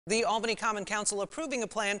The Albany Common Council approving a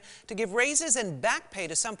plan to give raises and back pay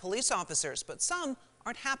to some police officers, but some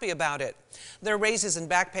aren't happy about it. Their raises and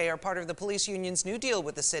back pay are part of the police union's new deal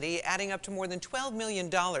with the city, adding up to more than $12 million.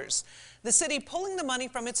 The city pulling the money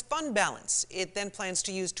from its fund balance. It then plans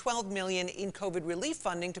to use $12 million in COVID relief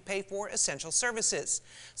funding to pay for essential services.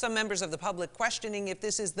 Some members of the public questioning if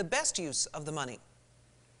this is the best use of the money.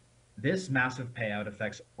 This massive payout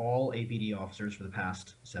affects all APD officers for the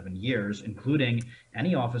past 7 years, including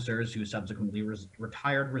any officers who subsequently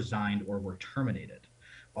retired, resigned, or were terminated.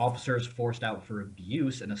 Officers forced out for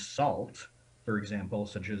abuse and assault, for example,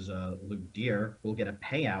 such as Luke Deere, will get a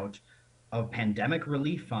payout of pandemic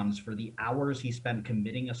relief funds for the hours he spent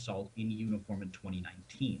committing assault in uniform in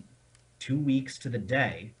 2019. 2 weeks to the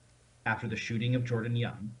day after the shooting of Jordan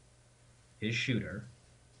Young, his shooter,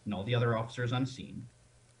 and all the other officers on scene,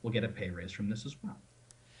 will get a pay raise from this as well.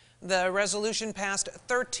 The resolution passed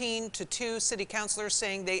 13-2, city councilors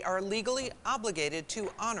saying they are legally obligated to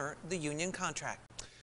honor the union contract.